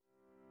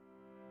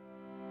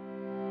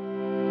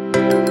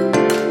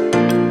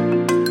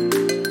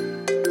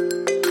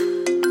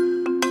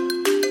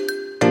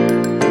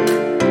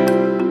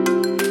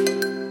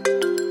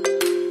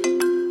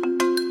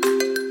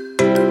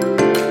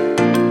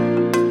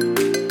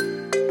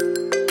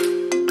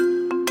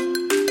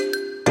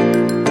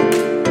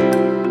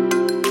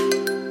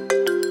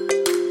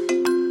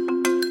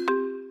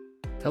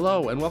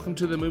Hello, and welcome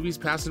to the Movies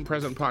Past and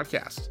Present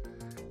podcast.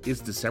 It's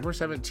December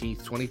 17th,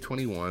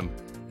 2021,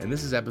 and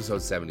this is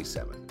episode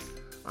 77.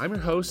 I'm your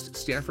host,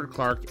 Stanford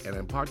Clark, and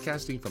I'm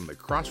podcasting from the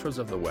crossroads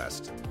of the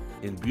West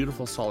in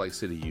beautiful Salt Lake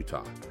City,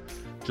 Utah.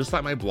 Just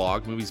like my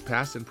blog,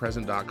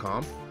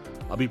 moviespastandpresent.com,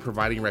 I'll be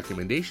providing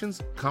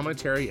recommendations,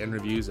 commentary, and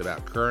reviews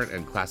about current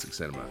and classic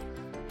cinema.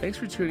 Thanks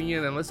for tuning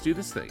in, and let's do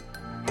this thing.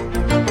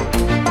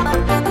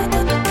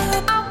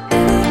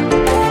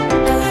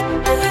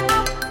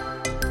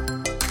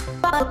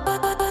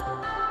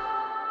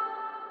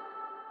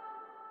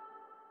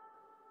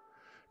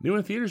 New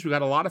in theaters, we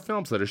got a lot of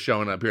films that are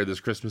showing up here this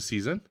Christmas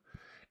season,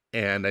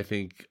 and I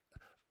think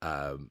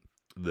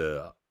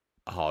the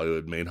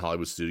main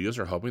Hollywood studios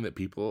are hoping that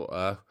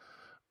people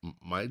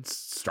might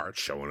start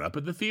showing up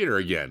at the theater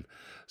again.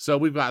 So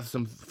we've got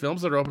some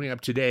films that are opening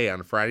up today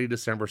on Friday,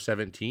 December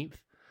 17th,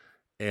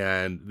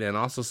 and then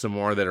also some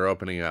more that are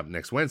opening up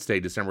next Wednesday,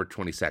 December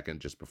 22nd,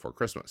 just before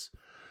Christmas.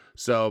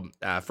 So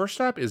first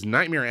up is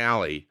Nightmare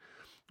Alley,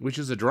 which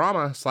is a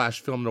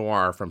drama/film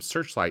noir from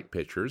Searchlight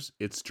Pictures.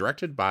 It's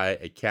directed by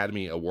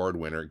Academy Award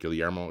winner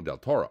Guillermo del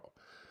Toro.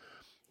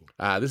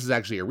 This is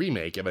actually a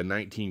remake of a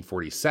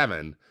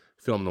 1947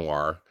 film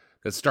noir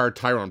that starred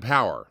Tyrone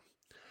Power.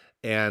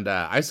 And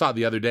I saw it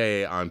the other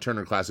day on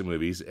Turner Classic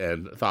Movies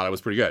and thought it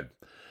was pretty good.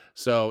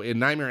 So in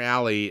Nightmare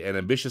Alley, an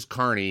ambitious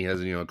carny,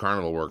 as a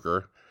carnival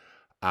worker,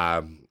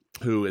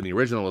 who in the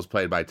original was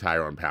played by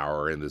Tyrone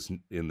Power, in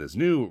this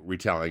new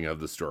retelling of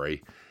the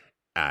story,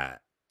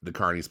 the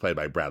carny is played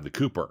by Bradley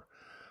Cooper.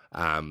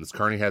 This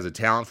carny has a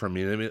talent for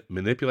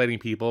manipulating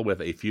people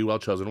with a few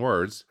well-chosen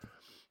words,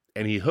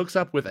 and he hooks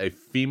up with a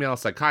female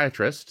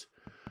psychiatrist,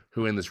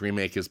 who in this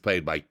remake is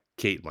played by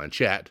Cate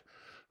Blanchett,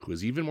 who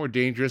is even more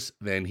dangerous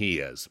than he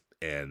is.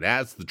 And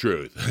that's the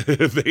truth.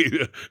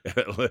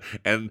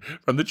 And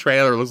from the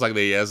trailer, it looks like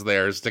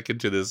they're sticking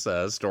to this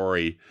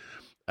story,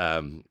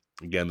 again,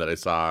 that I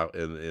saw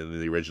in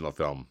the original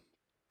film.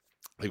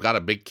 They've got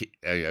a big,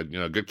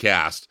 good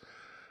cast.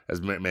 As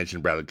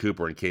mentioned, Bradley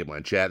Cooper and Cate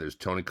Blanchett. There's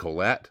Toni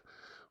Collette,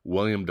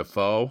 William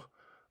Dafoe,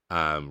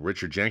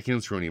 Richard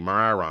Jenkins, Rooney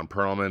Mara, Ron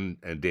Perlman,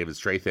 and David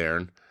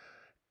Strathairn.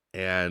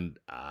 And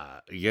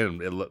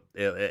again,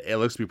 it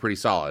looks to be pretty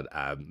solid.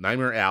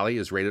 Nightmare Alley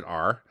is rated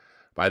R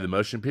by the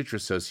Motion Picture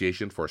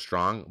Association for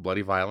strong,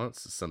 bloody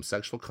violence, some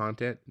sexual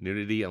content,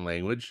 nudity, and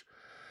language,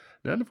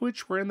 none of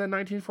which were in the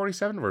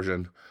 1947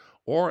 version,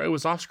 or it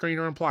was off-screen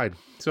or implied.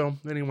 So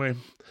anyway,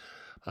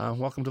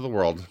 welcome to the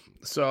world.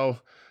 So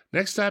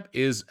next up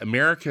is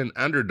American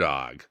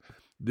Underdog.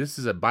 This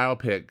is a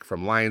biopic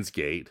from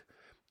Lionsgate.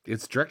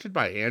 It's directed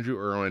by Andrew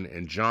Irwin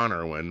and John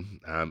Irwin,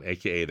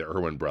 a.k.a. the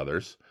Irwin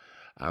brothers.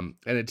 And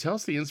it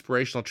tells the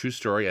inspirational true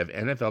story of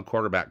NFL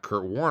quarterback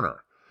Kurt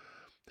Warner,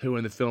 who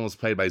in the film is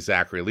played by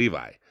Zachary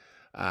Levi.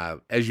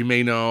 As you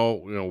may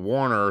know,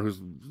 Warner,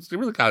 who's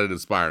really kind of an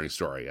inspiring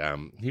story.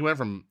 He went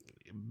from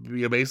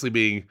basically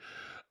being,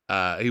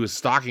 he was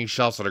stocking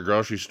shelves at a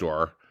grocery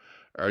store,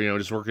 or,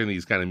 just working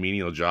these kind of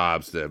menial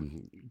jobs to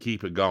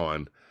keep it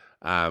going,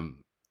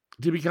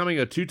 to becoming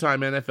a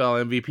two-time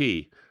NFL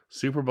MVP,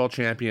 Super Bowl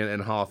champion,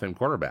 and Hall of Fame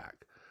quarterback.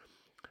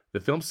 The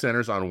film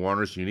centers on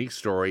Warner's unique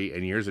story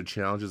and years of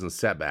challenges and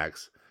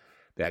setbacks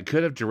that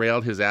could have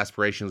derailed his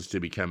aspirations to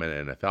become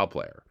an NFL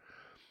player.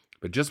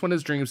 But just when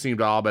his dreams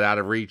seemed all but out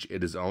of reach,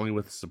 it is only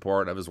with the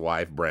support of his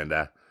wife,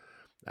 Brenda,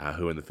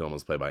 who in the film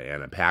is played by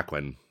Anna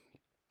Paquin,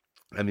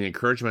 and the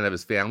encouragement of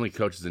his family,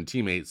 coaches, and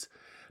teammates,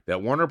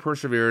 that Warner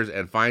perseveres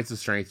and finds the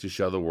strength to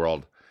show the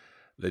world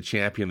the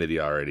champion that he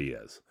already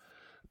is.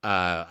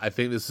 I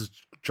think this is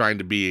trying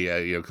to be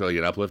clearly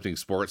an uplifting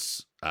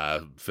sports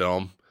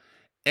film,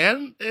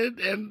 and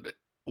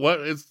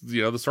what is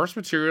the source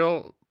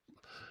material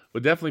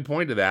would definitely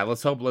point to that.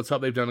 Let's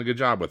hope they've done a good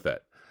job with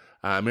it.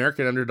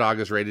 American Underdog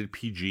is rated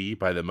PG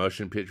by the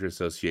Motion Picture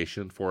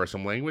Association for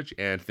some language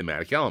and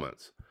thematic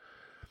elements.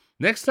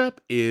 Next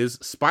up is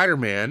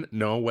Spider-Man: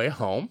 No Way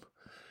Home.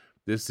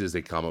 This is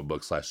a comic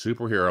book /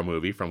 superhero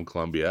movie from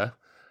Columbia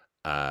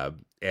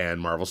and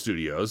Marvel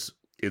Studios.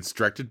 It's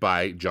directed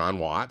by John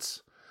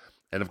Watts.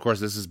 And of course,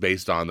 this is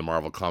based on the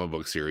Marvel comic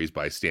book series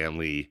by Stan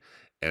Lee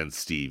and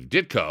Steve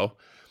Ditko.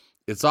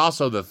 It's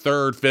also the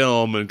third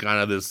film in kind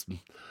of this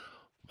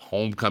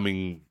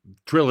homecoming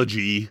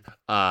trilogy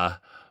of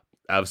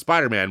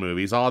Spider-Man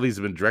movies. All of these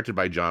have been directed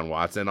by John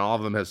Watts, and all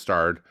of them have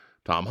starred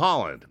Tom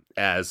Holland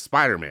as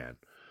Spider-Man.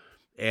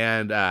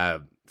 And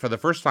for the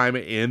first time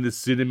in the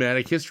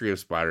cinematic history of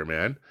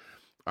Spider-Man,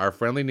 our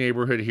friendly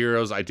neighborhood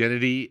hero's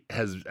identity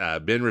has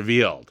been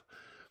revealed,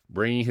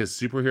 bringing his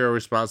superhero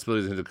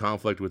responsibilities into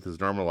conflict with his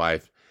normal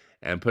life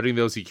and putting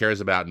those he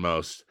cares about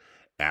most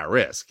at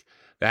risk.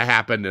 That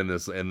happened in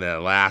the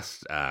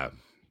last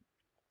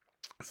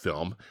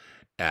film,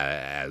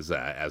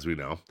 as we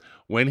know.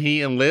 When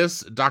he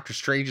enlists Doctor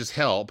Strange's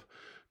help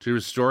to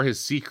restore his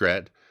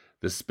secret,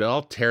 the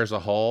spell tears a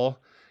hole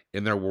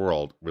in their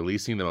world,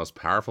 releasing the most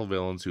powerful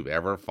villains who've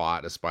ever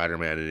fought a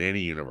Spider-Man in any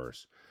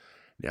universe.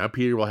 Now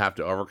Peter will have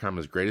to overcome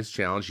his greatest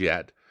challenge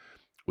yet,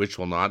 which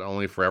will not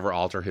only forever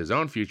alter his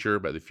own future,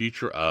 but the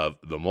future of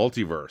the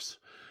multiverse.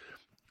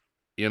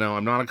 You know,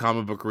 I'm not a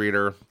comic book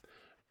reader,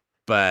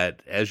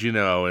 but as you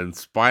know, in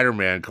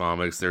Spider-Man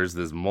comics, there's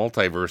this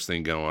multiverse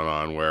thing going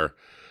on where,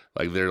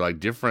 like, they're like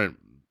different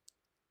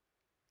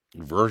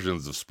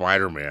versions of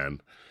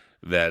Spider-Man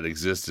that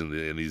exist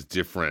in these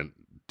different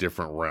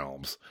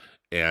realms,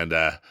 and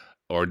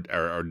or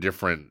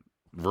different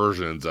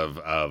versions of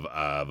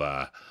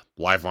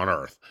life on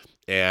Earth.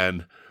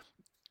 And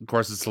of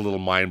course, it's a little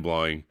mind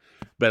blowing,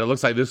 but it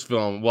looks like this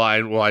film. Well,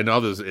 I know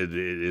this it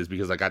is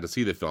because I got to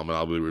see the film, and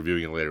I'll be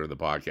reviewing it later in the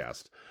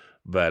podcast.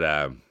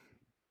 But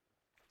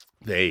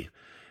they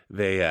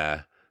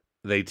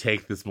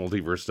take this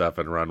multiverse stuff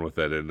and run with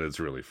it, and it's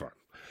really fun.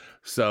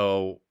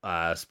 So,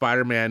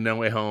 Spider-Man: No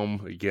Way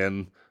Home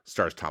again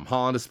stars Tom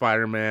Holland as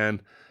Spider-Man.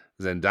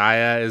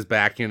 Zendaya is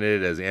back in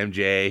it as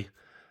MJ.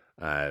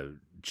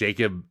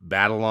 Jacob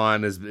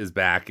Batalon is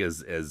back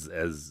as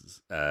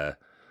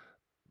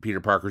Peter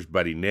Parker's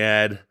buddy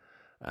Ned.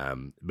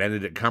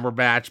 Benedict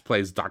Cumberbatch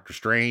plays Doctor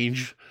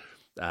Strange.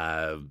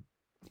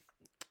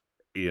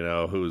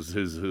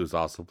 Who's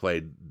also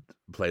played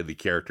the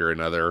character in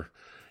another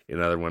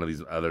one of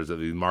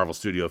these Marvel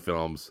Studio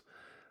films.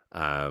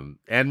 And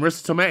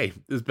Marissa Tomei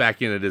is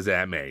back in it as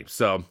Aunt May.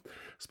 So,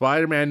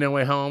 Spider-Man: No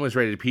Way Home is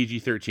rated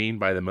PG-13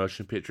 by the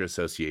Motion Picture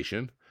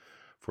Association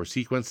for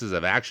sequences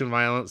of action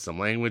violence, some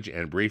language,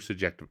 and brief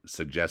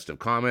suggestive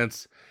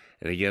comments.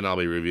 And again, I'll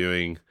be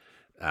reviewing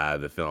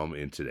the film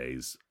in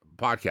today's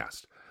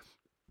podcast.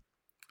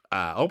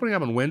 Opening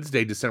up on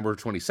Wednesday, December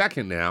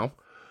 22nd now,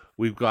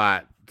 we've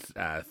got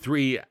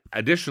 3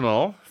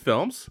 additional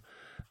films,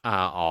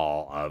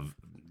 all of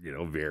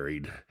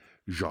varied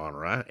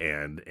genre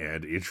and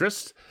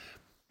interest.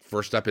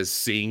 First up is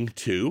Sing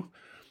 2,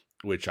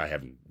 which I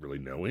have really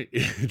no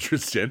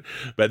interest in,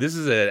 but this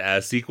is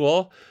a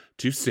sequel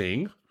to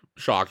Sing,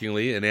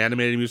 shockingly, an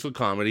animated musical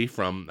comedy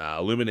from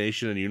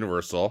Illumination and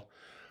Universal.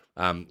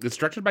 It's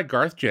directed by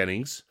Garth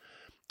Jennings.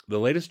 The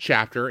latest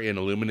chapter in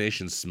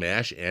Illumination's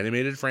smash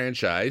animated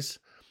franchise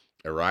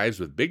arrives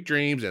with big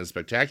dreams and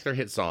spectacular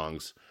hit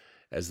songs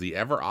as the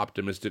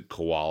ever-optimistic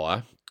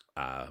koala,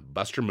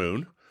 Buster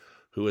Moon,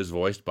 who is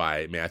voiced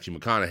by Matthew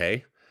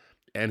McConaughey,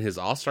 and his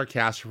all-star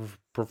cast of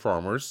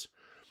performers,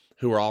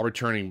 who are all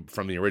returning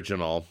from the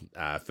original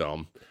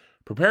film,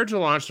 prepared to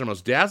launch their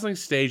most dazzling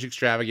stage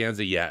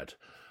extravaganza yet,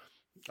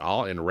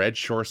 all in Red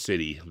Shore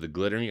City, the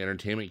glittering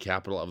entertainment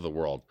capital of the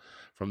world.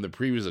 From the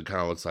previews, it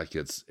kind of looks like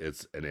it's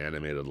an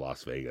animated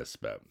Las Vegas,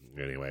 but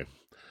anyway,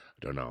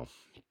 I don't know.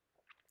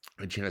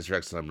 And Chance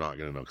Rex, I'm not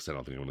going to know because I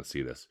don't think I'm going to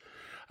see this.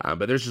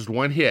 But there's just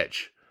one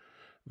hitch.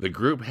 The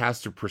group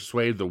has to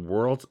persuade the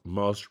world's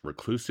most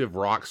reclusive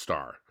rock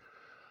star,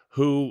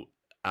 who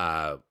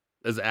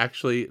is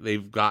actually,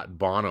 they've got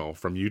Bono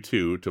from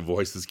U2 to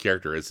voice this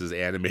character as his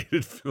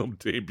animated film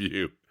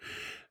debut.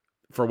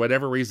 For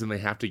whatever reason, they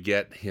have to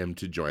get him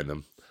to join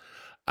them.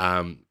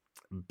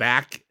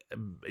 Back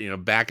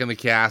in the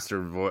cast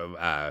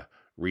are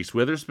Reese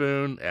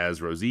Witherspoon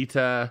as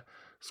Rosita.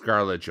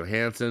 Scarlett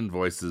Johansson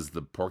voices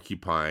the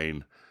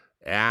porcupine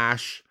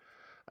Ash.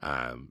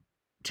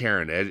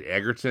 Taron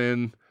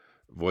Egerton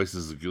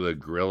voices the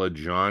gorilla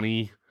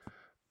Johnny.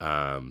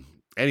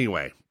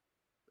 Anyway,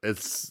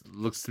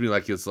 looks to me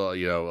like it's a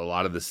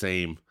lot of the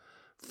same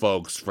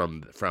folks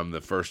from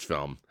the first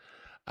film.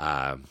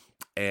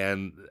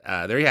 And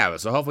there you have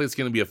it. So hopefully it's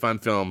going to be a fun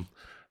film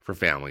for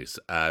families.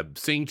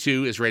 Sing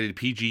 2 is rated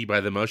PG by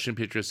the Motion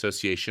Picture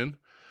Association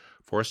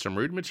for some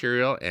rude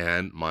material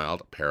and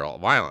mild peril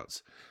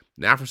violence.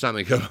 Now for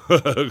something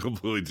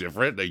completely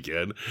different,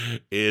 again,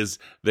 is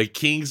The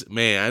King's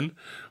Man.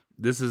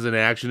 This is an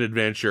action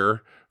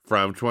adventure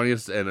from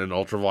 20th and an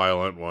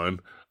ultra-violent one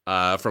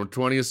from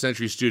 20th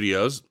Century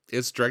Studios.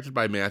 It's directed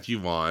by Matthew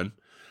Vaughn.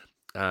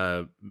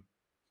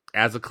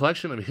 As a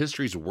collection of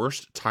history's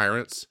worst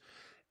tyrants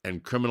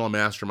and criminal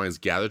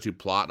masterminds gather to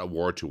plot a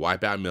war to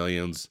wipe out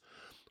millions,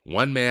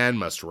 one man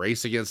must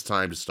race against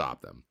time to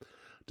stop them.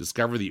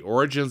 Discover the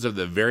origins of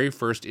the very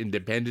first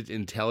independent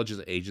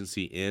intelligence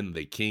agency in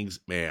The King's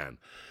Man.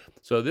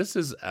 So this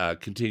is a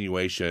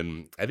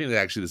continuation. I think that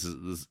actually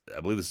I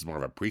believe this is more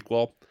of a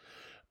prequel,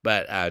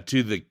 but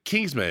to the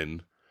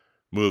Kingsman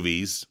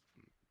movies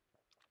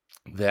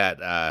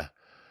that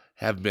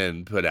have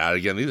been put out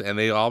again, and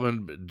they all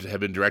have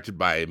been directed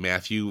by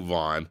Matthew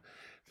Vaughn.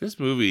 This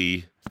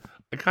movie,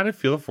 I kind of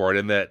feel for it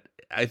in that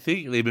I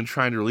think they've been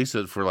trying to release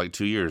it for like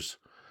 2 years,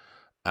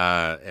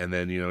 and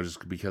then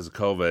just because of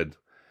COVID,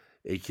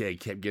 it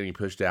kept getting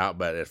pushed out.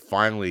 But it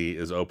finally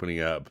is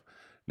opening up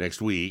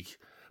next week.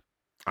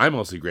 I'm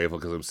mostly grateful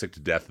because I'm sick to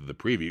death of the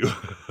preview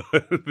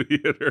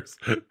theaters.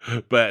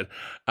 But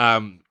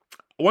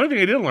one thing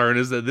I did learn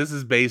is that this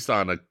is based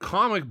on a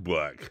comic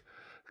book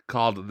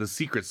called The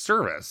Secret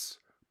Service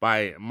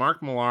by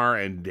Mark Millar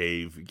and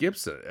Dave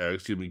Gibbons.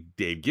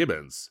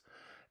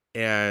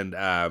 And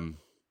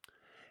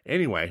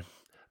anyway,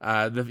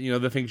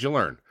 the things you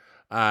learn.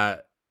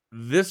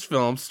 This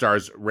film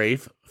stars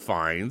Ralph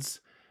Fiennes,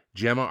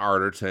 Gemma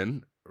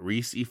Arterton,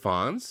 Rhys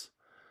Ifans,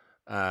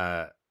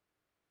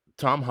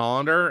 Tom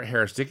Hollander,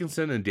 Harris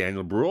Dickinson, and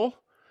Daniel Bruhl.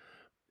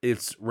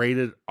 It's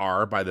rated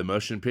R by the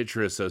Motion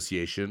Picture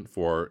Association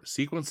for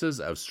sequences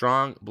of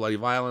strong, bloody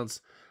violence,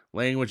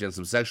 language, and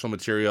some sexual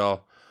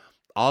material,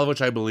 all of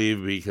which I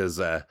believe because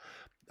I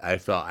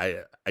felt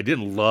I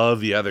didn't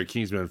love the other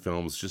Kingsman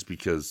films just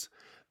because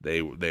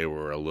they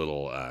were a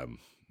little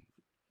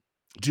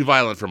too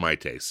violent for my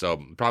taste. So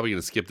I'm probably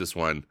going to skip this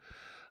one.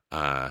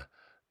 And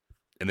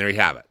there you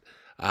have it.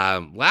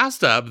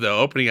 Last up, though,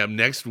 opening up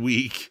next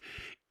week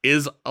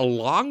is a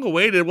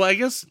long-awaited, well, I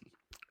guess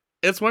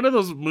it's one of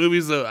those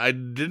movies that I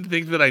didn't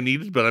think that I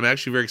needed, but I'm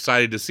actually very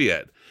excited to see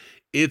it.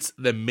 It's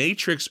The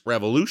Matrix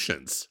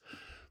Revolutions.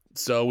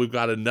 So we've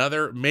got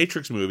another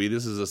Matrix movie.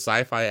 This is a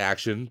sci-fi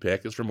action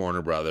pick. It's from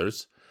Warner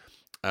Brothers.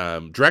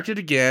 Directed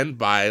again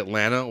by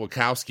Lana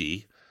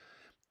Wachowski.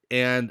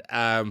 And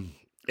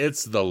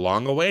it's the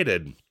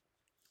long-awaited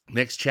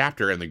next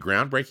chapter in the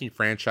groundbreaking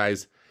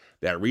franchise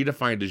that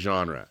redefined the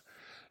genre.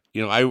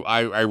 You know,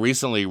 I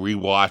recently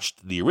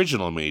rewatched the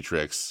original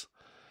Matrix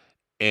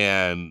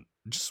and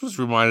just was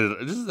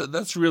reminded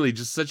that's really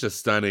just such a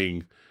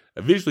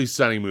visually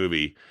stunning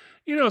movie.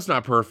 You know, it's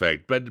not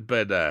perfect, but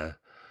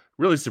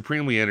really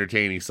supremely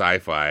entertaining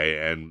sci-fi,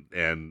 and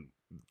it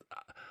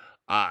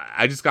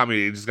just got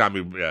me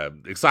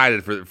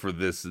excited for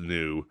this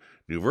new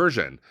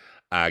version.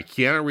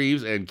 Keanu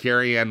Reeves and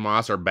Carrie-Anne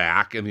Moss are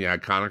back in the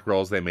iconic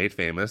roles they made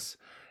famous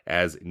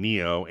as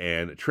Neo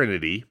and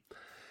Trinity.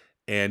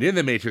 And in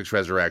The Matrix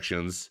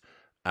Resurrections,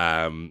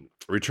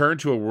 return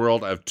to a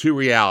world of two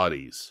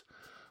realities.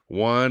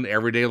 One,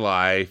 everyday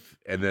life,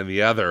 and then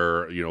the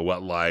other,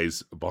 what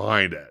lies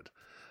behind it.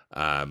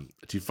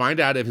 To find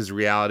out if his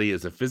reality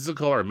is a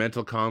physical or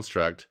mental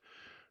construct,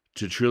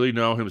 to truly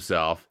know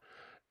himself,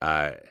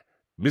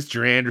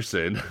 Mr.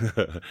 Anderson,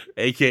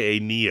 a.k.a.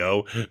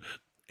 Neo,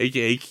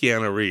 a.k.a.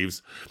 Keanu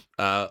Reeves,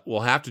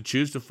 will have to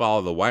choose to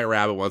follow the White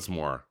Rabbit once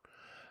more.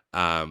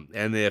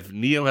 And if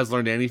Neo has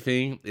learned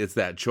anything, it's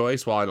that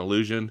choice, while an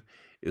illusion,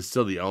 is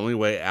still the only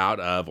way out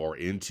of or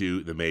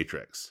into the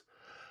Matrix.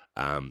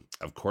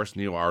 Of course,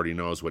 Neo already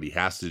knows what he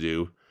has to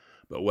do,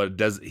 but what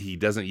he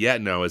doesn't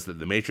yet know is that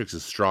the Matrix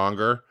is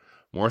stronger,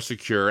 more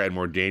secure, and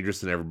more dangerous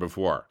than ever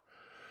before.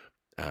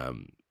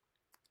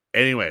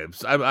 Anyway,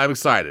 I'm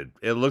excited.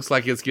 It looks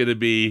like it's going to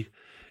be,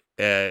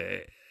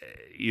 I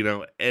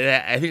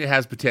think it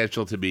has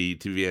potential to be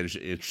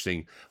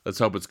interesting. Let's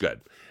hope it's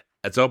good.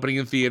 It's opening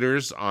in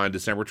theaters on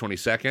December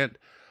 22nd.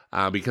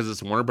 Because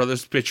it's Warner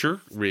Brothers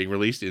picture being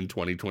released in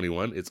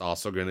 2021, it's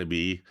also going to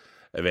be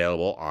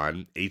available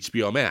on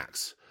HBO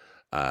Max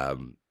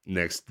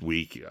next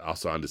week,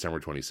 also on December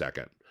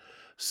 22nd.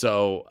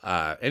 So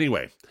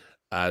anyway,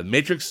 The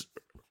Matrix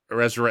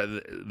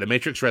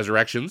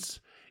Resurrections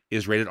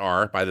is rated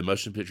R by the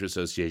Motion Picture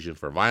Association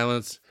for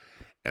violence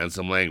and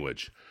some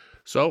language.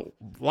 So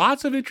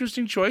lots of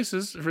interesting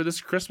choices for this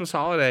Christmas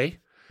holiday,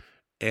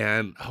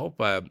 and hope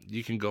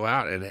you can go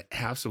out and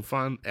have some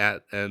fun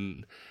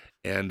and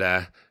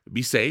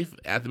be safe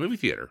at the movie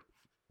theater.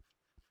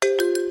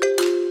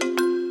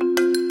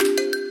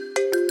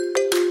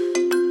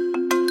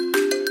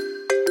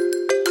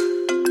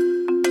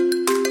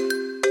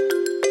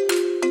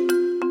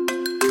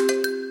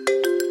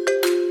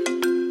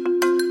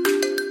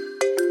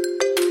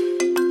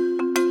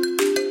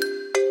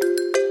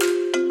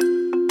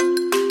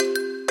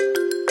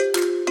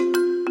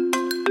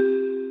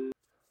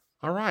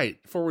 All right,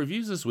 for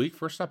reviews this week,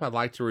 first up, I'd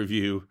like to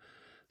review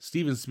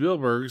Steven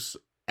Spielberg's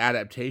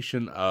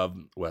adaptation of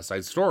West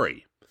Side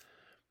Story.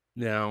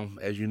 Now,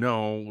 as you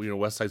know,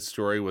 West Side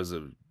Story was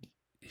a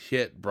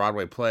hit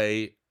Broadway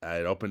play.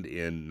 It opened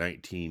in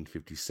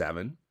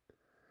 1957.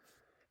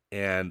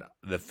 And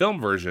the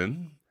film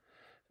version,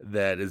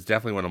 that is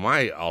definitely one of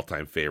my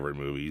all-time favorite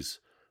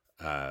movies,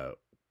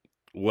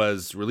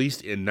 was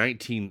released in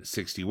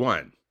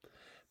 1961.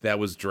 That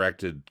was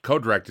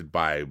co-directed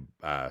by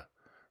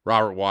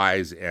Robert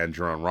Wise and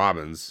Jerome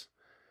Robbins,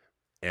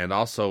 and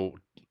also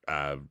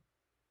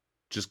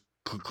just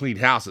cleaned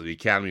house at the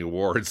Academy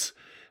Awards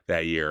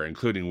that year,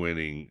 including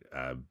winning,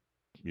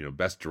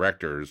 best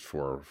directors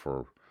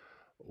for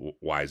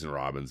Wise and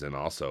Robbins, and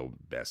also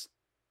best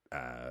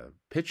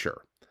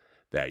picture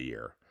that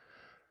year.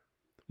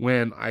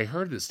 When I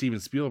heard that Steven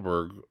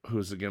Spielberg,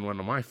 who's again one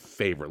of my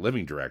favorite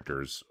living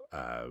directors,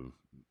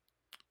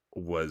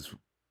 was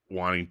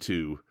wanting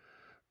to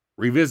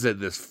revisit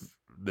this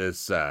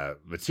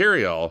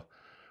material,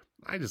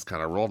 I just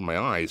kind of rolled my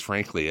eyes,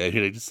 frankly.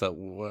 I just thought,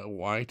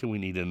 why do we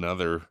need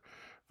another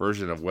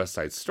version of West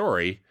Side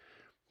Story?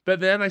 But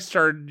then I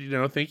started,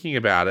 thinking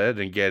about it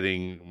and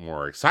getting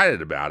more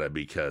excited about it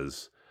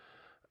because,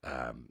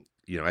 I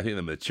think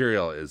the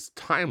material is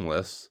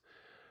timeless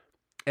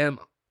and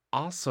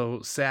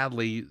also,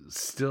 sadly,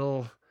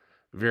 still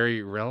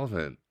very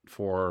relevant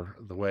for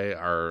the way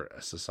our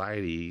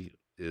society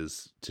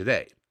is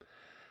today.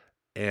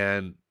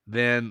 And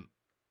then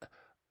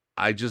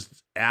I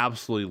just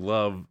absolutely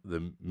love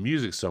the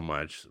music so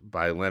much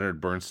by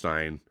Leonard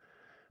Bernstein,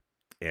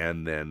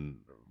 and then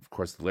of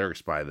course the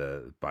lyrics by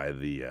the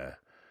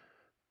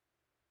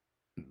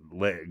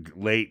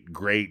late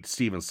great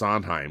Stephen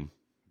Sondheim.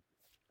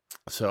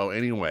 So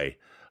anyway,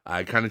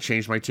 I kind of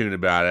changed my tune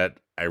about it.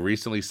 I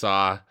recently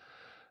saw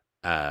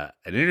an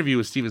interview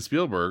with Steven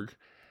Spielberg,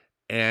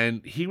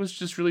 and he was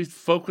just really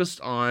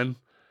focused on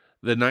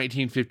the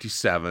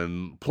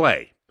 1957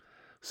 play.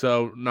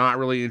 So not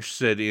really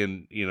interested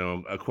in,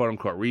 a quote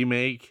unquote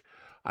remake.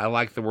 I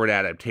like the word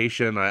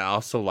adaptation. I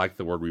also like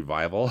the word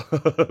revival.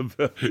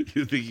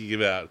 You're thinking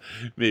about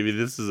maybe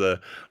this is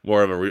a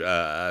more of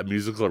a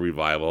musical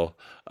revival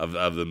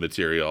of the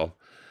material,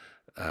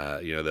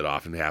 that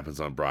often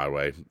happens on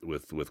Broadway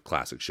with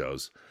classic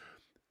shows.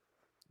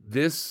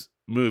 This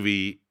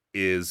movie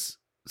is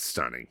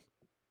stunning.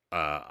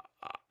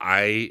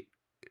 I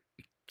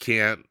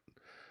can't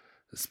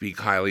speak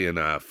highly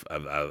enough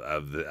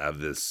of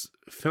this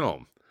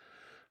film.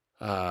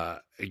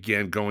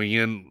 Again, going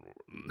in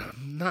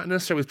not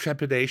necessarily with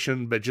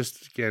trepidation, but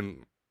just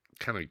again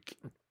kind of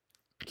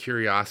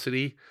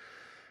curiosity,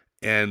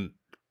 and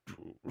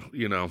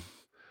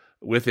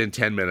within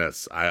 10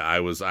 minutes, I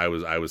was just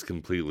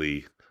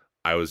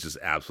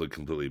absolutely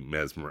completely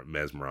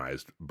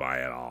mesmerized by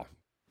it all.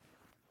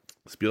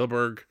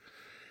 Spielberg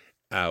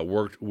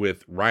worked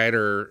with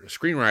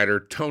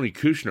screenwriter Tony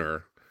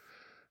Kushner,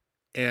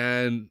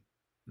 and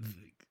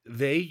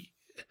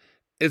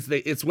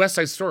it's West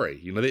Side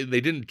Story.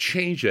 They didn't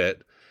change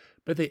it,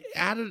 but they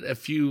added a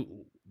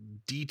few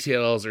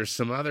details or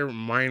some other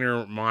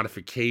minor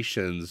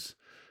modifications,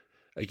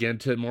 again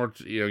to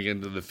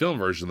the film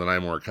version that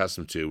I'm more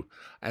accustomed to.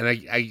 And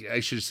I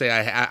should say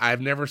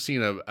I've never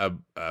seen a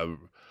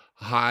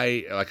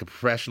high, like a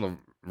professional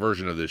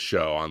version of this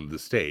show on the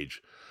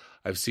stage.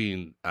 I've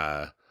seen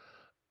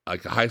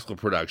like a high school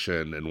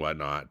production and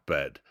whatnot,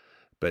 but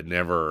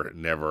never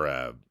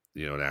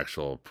an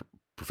actual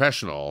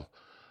professional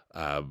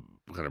kind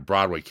of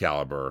Broadway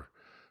caliber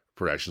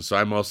production. So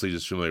I'm mostly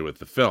just familiar with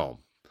the film,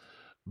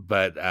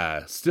 but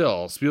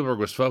still Spielberg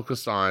was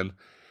focused on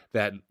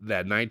that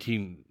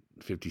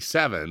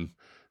 1957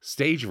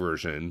 stage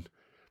version.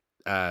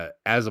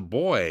 As a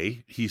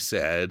boy, he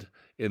said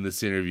in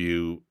this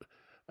interview,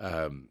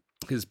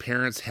 his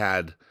parents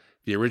had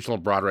the original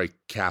Broadway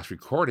cast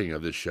recording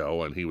of this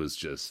show, and he was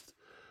just,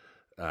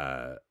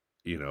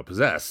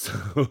 possessed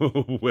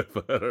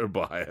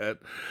by it.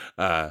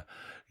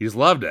 He's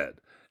loved it.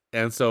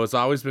 And so it's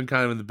always been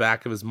kind of in the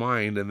back of his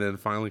mind. And then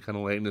finally, kind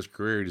of late in his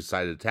career, he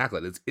decided to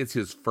tackle it. It's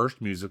his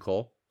first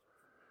musical.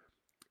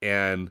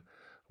 And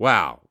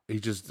wow,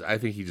 I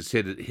think he just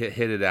hit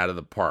it out of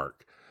the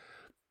park.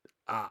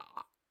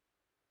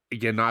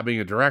 Again, not being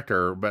a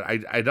director, but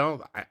I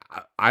don't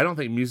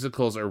think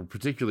musicals are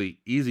particularly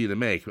easy to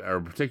make,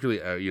 or particularly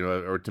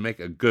or to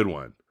make a good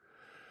one.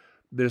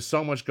 There's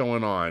so much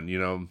going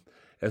on,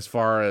 as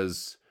far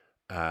as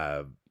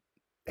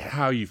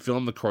how you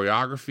film the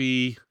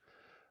choreography,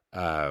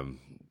 how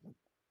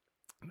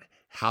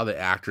the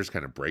actors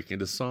kind of break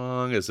into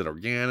song. Is it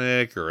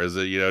organic, or is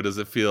it does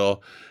it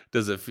feel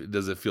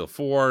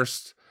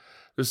forced?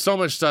 There's so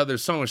much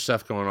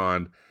stuff going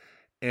on.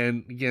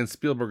 And again,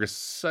 Spielberg is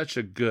such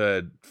a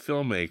good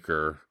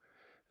filmmaker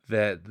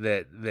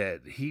that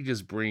he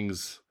just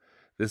brings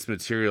this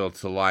material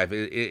to life.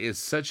 It's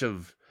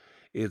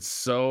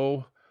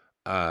so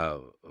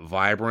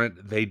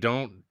vibrant. They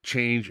don't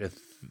change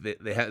they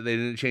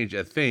didn't change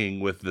a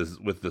thing with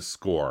the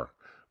score,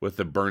 with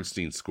the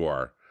Bernstein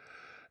score.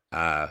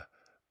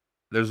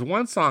 There's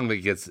one song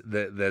that's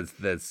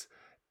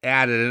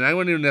added, and I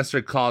wouldn't even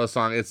necessarily call it a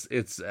song. It's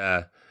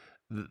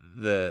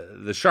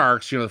the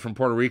Sharks, from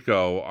Puerto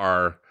Rico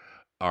are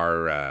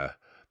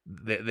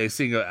they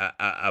sing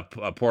a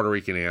Puerto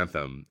Rican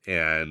anthem,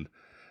 and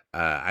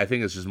I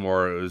think it's just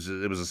more. It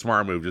was a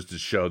smart move just to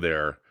show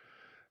their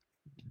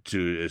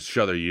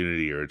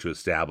unity, or to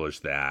establish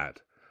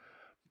that.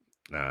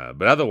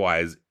 But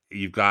otherwise,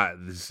 you've got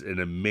an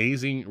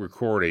amazing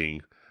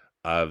recording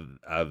of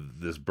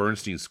this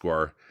Bernstein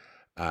score.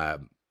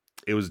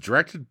 It was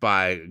directed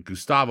by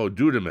Gustavo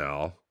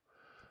Dudamel,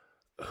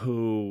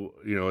 who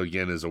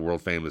again is a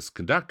world famous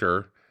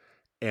conductor,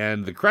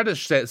 and the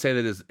credits say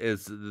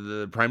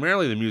that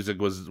primarily the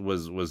music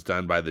was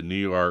done by the New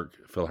York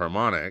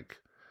Philharmonic,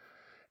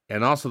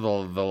 and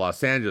also the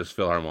Los Angeles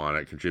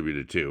Philharmonic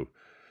contributed too,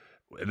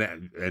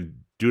 and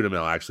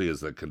Dudamel actually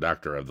is the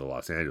conductor of the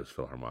Los Angeles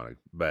Philharmonic,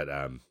 but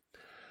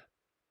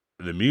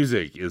the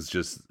music is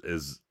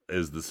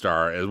the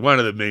star, is one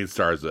of the main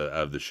stars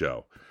of the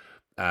show.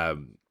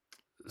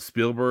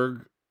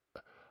 Spielberg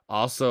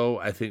also,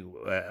 I think,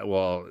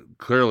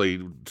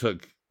 clearly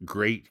took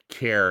great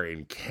care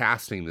in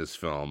casting this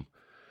film.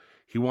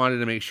 He wanted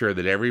to make sure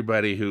that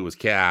everybody who was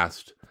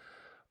cast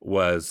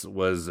was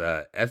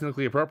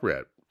ethnically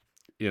appropriate.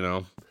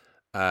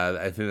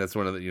 I think that's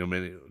one of the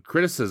many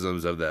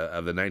criticisms of the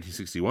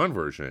 1961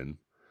 version.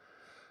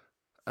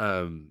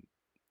 Um,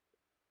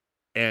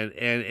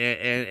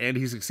 and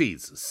he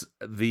succeeds.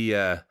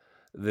 The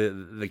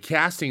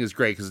casting is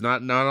great because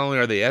not only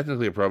are they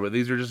ethnically appropriate,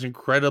 these are just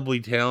incredibly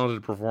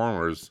talented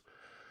performers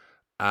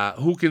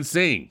who can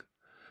sing.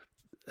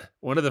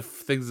 One of the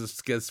things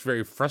that gets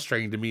very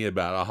frustrating to me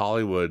about a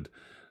Hollywood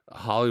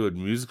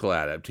musical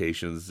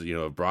adaptations,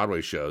 of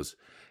Broadway shows,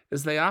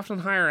 is they often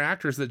hire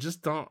actors that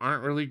just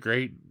aren't really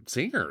great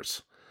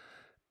singers,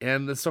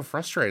 and it's so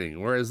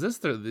frustrating. Whereas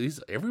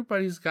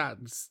everybody's got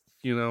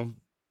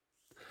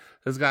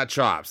has got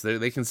chops.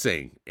 They can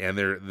sing, and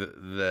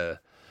the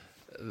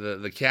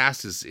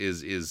cast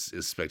is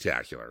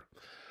spectacular.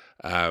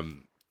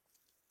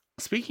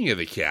 Speaking of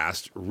the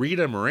cast,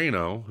 Rita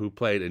Moreno, who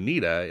played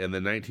Anita in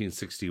the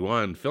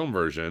 1961 film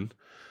version,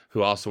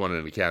 who also won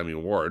an Academy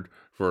Award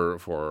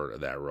for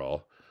that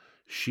role,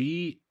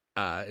 she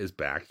is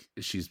back.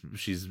 She's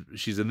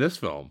in this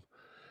film,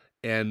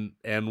 and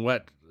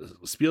what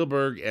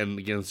Spielberg and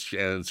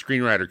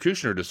screenwriter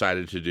Kushner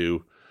decided to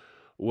do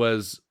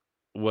was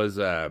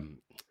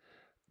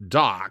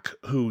Doc,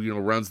 who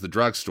runs the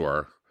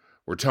drugstore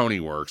where Tony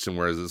works, and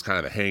where it's kind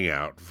of a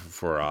hangout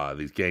for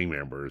these gang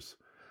members.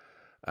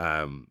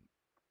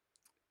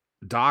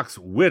 Doc's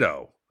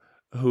widow,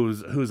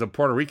 who's a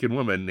Puerto Rican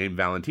woman named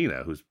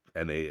Valentina,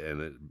 and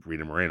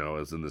Rita Moreno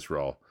is in this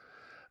role.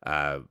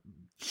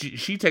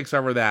 She takes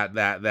over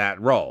that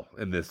role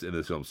in this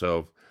film.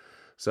 So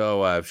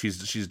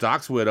she's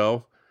Doc's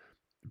widow,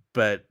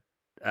 but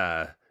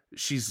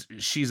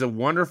she's a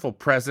wonderful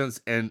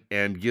presence and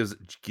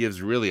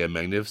gives really a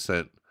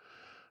magnificent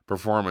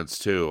performance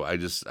too. I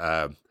just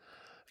I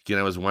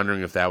was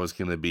wondering if that was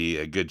going to be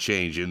a good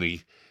change in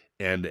the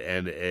and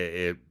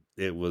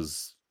it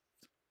was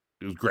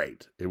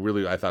great.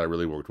 I thought it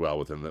really worked well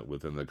within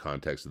the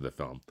context of the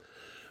film.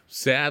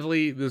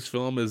 Sadly, this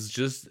film is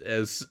just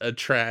as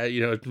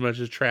as much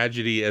a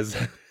tragedy as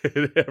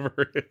it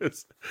ever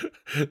is.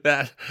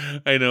 That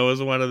I know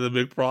is one of the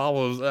big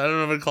problems. I don't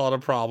know if I'd call it a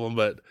problem,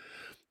 but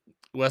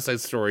West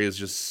Side Story is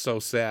just so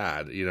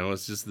sad.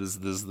 It's just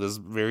this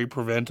very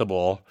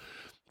preventable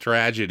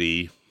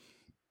tragedy.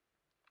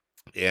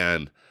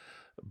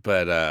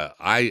 But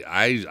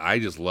I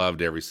just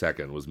loved every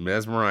second. Was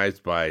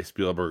mesmerized by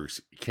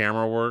Spielberg's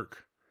camera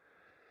work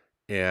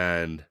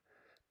and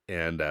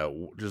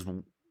just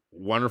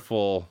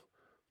wonderful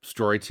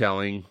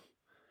storytelling,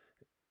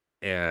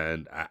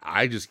 and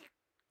I just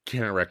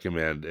can't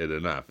recommend it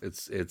enough.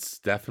 It's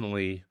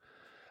definitely,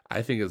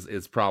 I think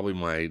it's probably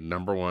my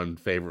number one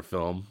favorite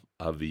film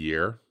of the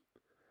year,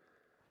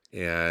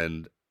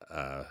 and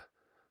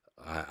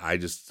I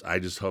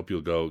just hope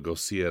you'll go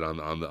see it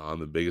on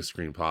the biggest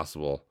screen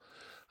possible.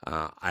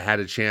 I had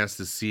a chance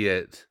to see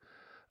it.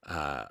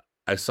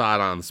 I saw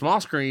it on the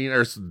small screen,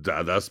 or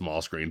the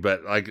small screen,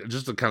 but like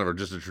just a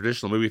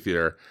traditional movie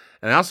theater,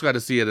 and I also got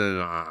to see it in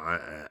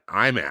an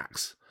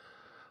IMAX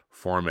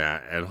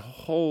format. And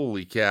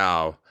holy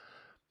cow,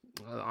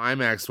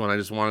 IMAX one! I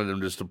just wanted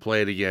them just to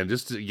play it again, to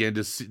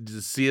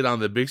see it on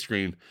the big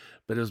screen.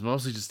 But it was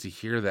mostly just to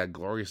hear that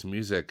glorious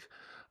music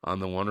on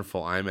the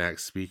wonderful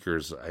IMAX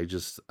speakers. I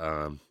just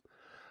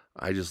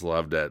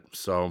loved it.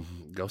 So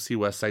go see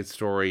West Side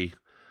Story.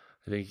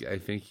 I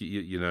think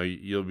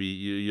you'll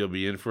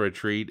be in for a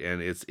treat, and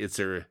it's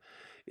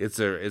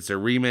a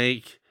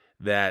remake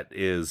that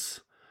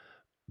is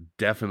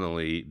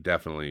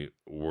definitely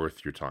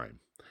worth your time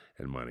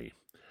and money.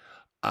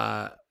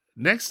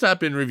 Next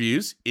up in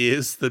reviews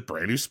is the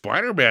brand new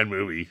Spider-Man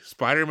movie,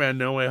 Spider-Man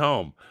No Way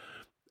Home.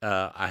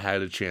 I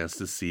had a chance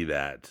to see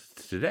that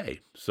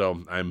today,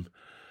 so I'm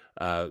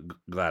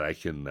glad I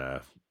can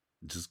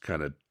just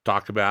kind of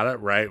talk about it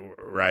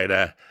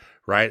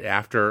right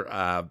after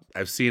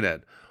I've seen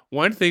it.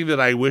 One thing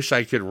that I wish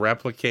I could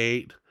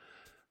replicate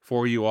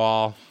for you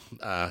all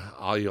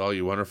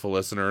you wonderful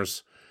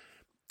listeners,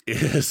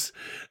 is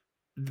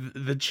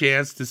the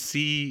chance to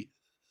see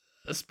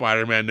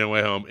Spider-Man No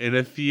Way Home in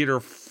a theater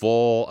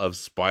full of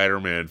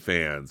Spider-Man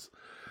fans.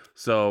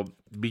 So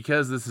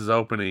because this is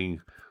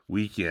opening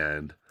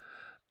weekend,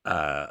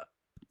 the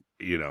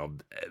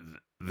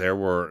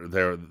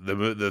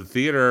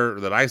theater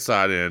that I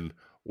saw it in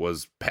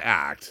was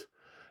packed.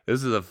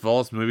 This is the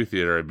fullest movie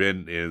theater I've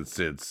been in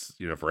since,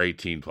 for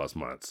 18 plus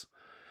months.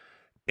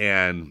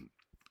 And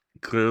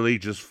clearly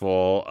just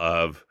full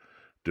of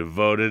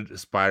devoted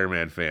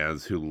Spider-Man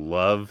fans who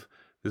love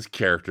this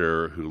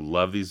character, who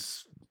love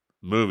these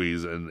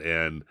movies,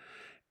 and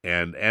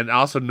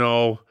also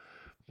know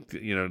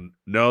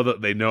that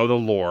they know the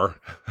lore.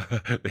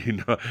 they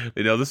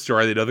know the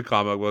story, they know the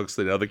comic books,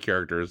 they know the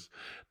characters,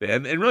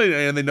 and they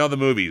know the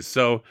movies.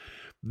 So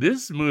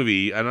this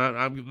movie,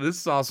 and this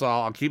is also,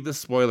 I'll keep this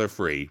spoiler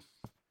free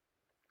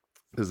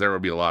because there will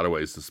be a lot of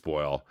ways to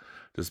spoil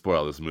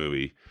this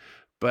movie,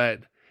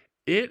 but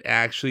it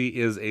actually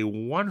is a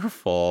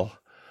wonderful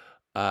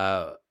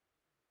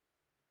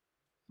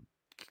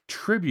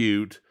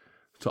tribute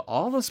to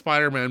all the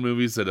Spider-Man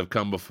movies that have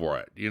come before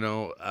it.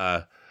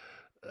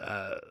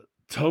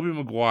 Tobey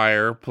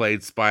Maguire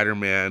played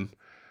Spider-Man.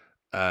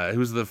 He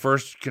was the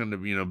first kind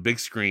of big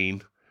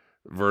screen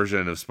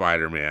version of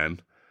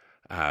Spider-Man.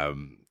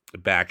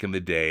 back in the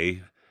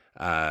day.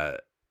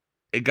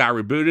 It got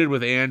rebooted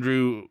with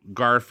Andrew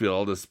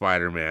Garfield as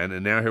Spider-Man,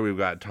 and now here we've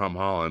got Tom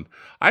Holland.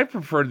 I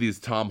prefer these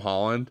Tom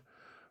Holland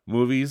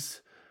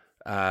movies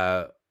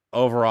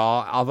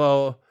overall,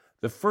 although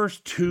the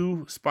first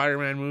two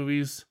Spider-Man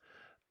movies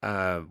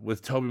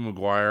with Tobey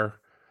Maguire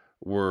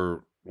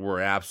were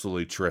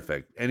absolutely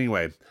terrific.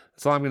 Anyway,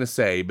 that's all I'm going to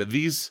say. But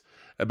these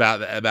about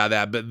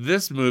that. But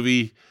this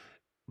movie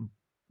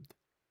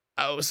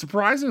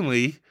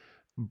surprisingly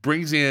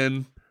brings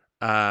in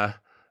a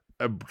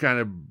kind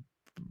of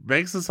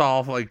makes us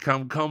all like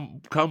come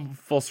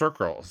full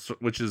circle,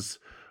 which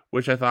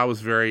I thought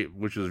was very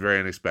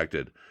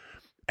unexpected.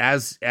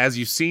 As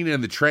you've seen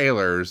in the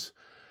trailers,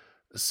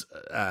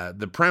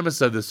 the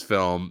premise of this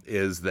film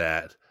is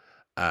that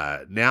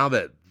now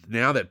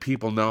that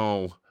people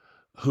know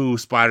who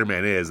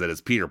Spider-Man is, that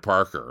it's Peter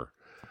Parker.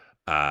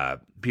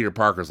 Peter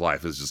Parker's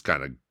life is just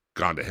kind of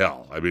gone to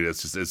hell. I mean,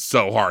 it's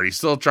so hard. He's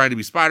still trying to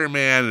be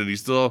Spider-Man, and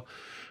he's still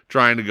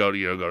trying to go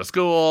to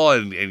school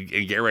and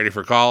get ready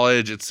for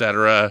college,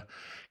 etc.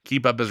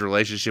 Keep up his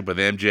relationship with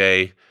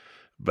MJ,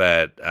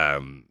 but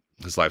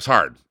his life's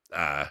hard.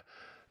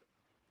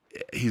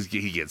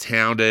 He gets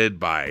hounded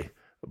by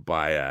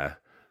the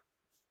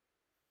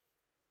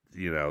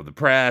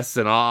press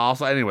and all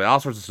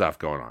sorts of stuff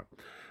going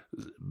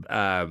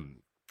on.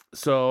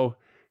 So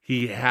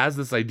he has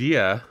this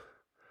idea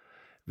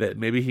that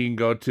maybe he can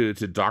go to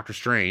Doctor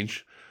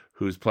Strange,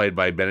 who's played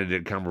by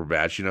Benedict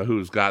Cumberbatch,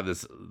 who's got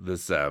this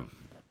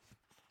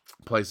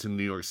place in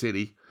New York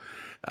City,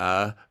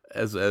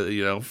 as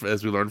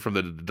we learned from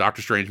the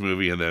Doctor Strange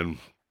movie, and then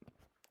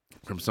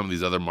from some of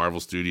these other Marvel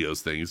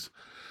Studios things.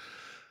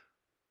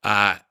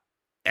 And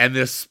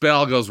this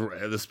spell goes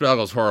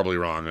horribly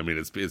wrong. I mean,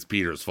 it's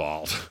Peter's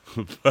fault.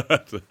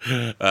 But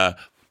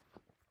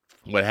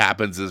what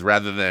happens is,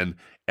 rather than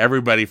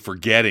everybody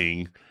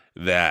forgetting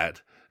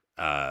that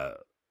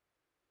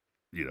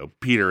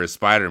Peter is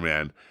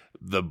Spider-Man,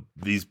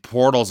 these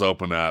portals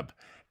open up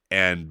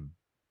and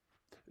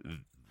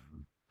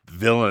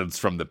villains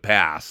from the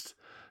past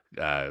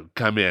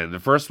come in. The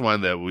first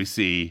one that we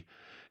see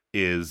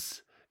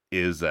is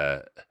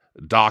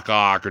Doc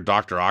Ock, or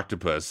Dr.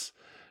 Octopus,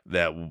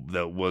 that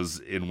was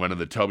in one of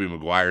the Tobey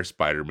Maguire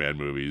Spider-Man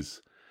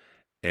movies.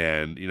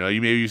 And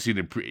you've seen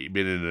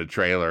been in a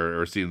trailer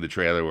or seen the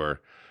trailer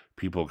where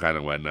people kind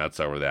of went nuts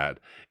over that.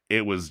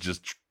 It was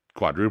just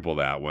quadruple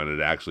that when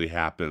it actually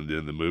happened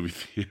in the movie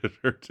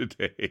theater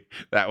today.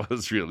 That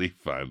was really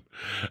fun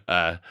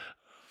to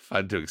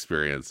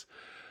experience.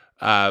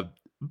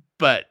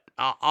 But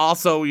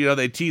also,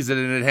 they tease it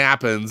and it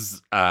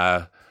happens.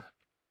 The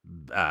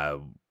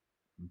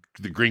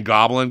Green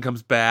Goblin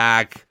comes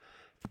back,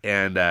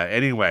 and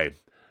anyway,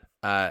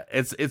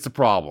 it's a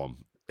problem.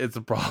 It's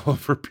a problem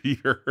for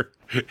Peter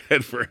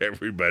and for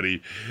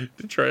everybody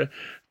to try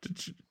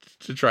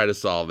to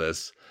solve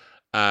this.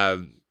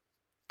 I've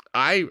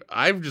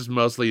just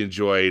mostly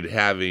enjoyed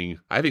having.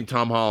 I think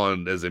Tom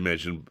Holland, as I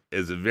mentioned,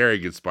 is a very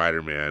good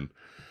Spider-Man,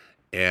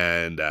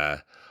 and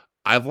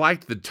I've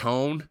liked the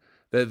tone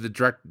that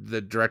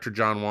the director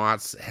John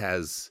Watts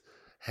has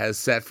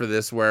set for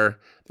this, where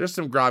there's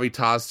some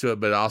gravitas to it,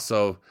 but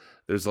also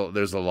there's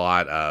a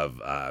lot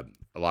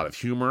of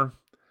humor.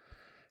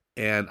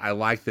 And I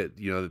like that,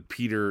 that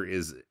Peter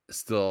is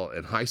still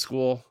in high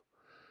school.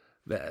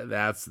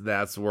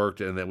 That's worked,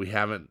 and that we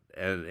haven't.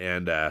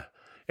 And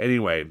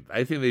anyway,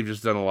 I think they've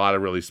just done a lot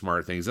of really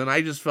smart things. And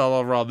I just felt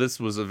overall this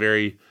was a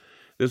very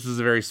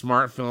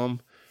smart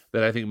film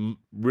that I think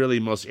really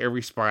most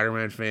every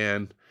Spider-Man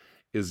fan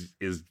is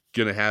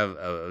gonna have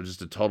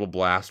just a total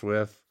blast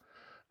with.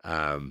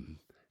 I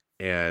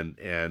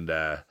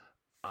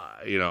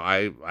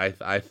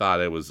thought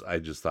it was. I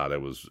just thought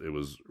it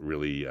was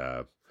really.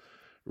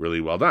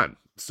 Really well done.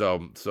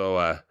 So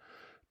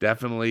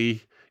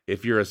definitely,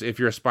 if you're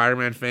a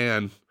Spider-Man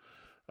fan,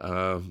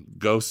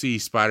 go see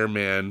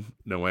Spider-Man: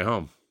 No Way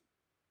Home.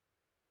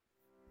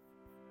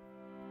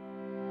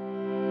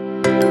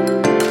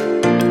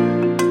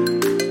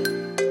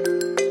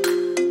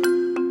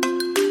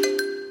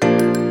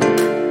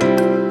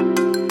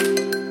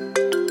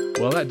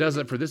 Well, that does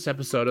it for this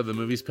episode of the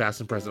Movies Past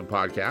and Present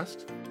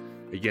podcast.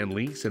 Again,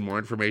 links and more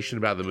information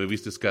about the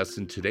movies discussed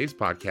in today's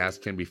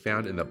podcast can be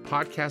found in the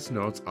podcast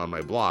notes on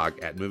my blog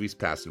at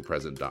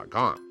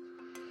moviespastandpresent.com.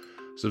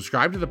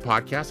 Subscribe to the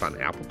podcast on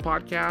Apple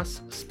Podcasts,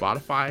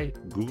 Spotify,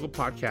 Google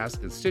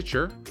Podcasts, and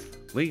Stitcher.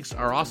 Links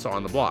are also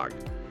on the blog.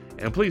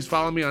 And please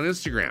follow me on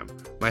Instagram.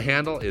 My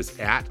handle is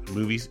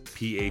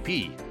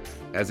 @moviespap,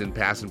 as in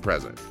past and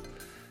present.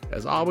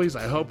 As always,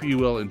 I hope you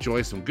will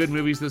enjoy some good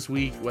movies this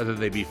week, whether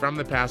they be from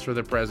the past or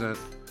the present.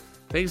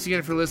 Thanks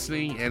again for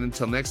listening, and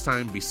until next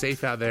time, be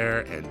safe out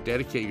there and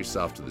dedicate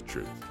yourself to the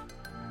truth.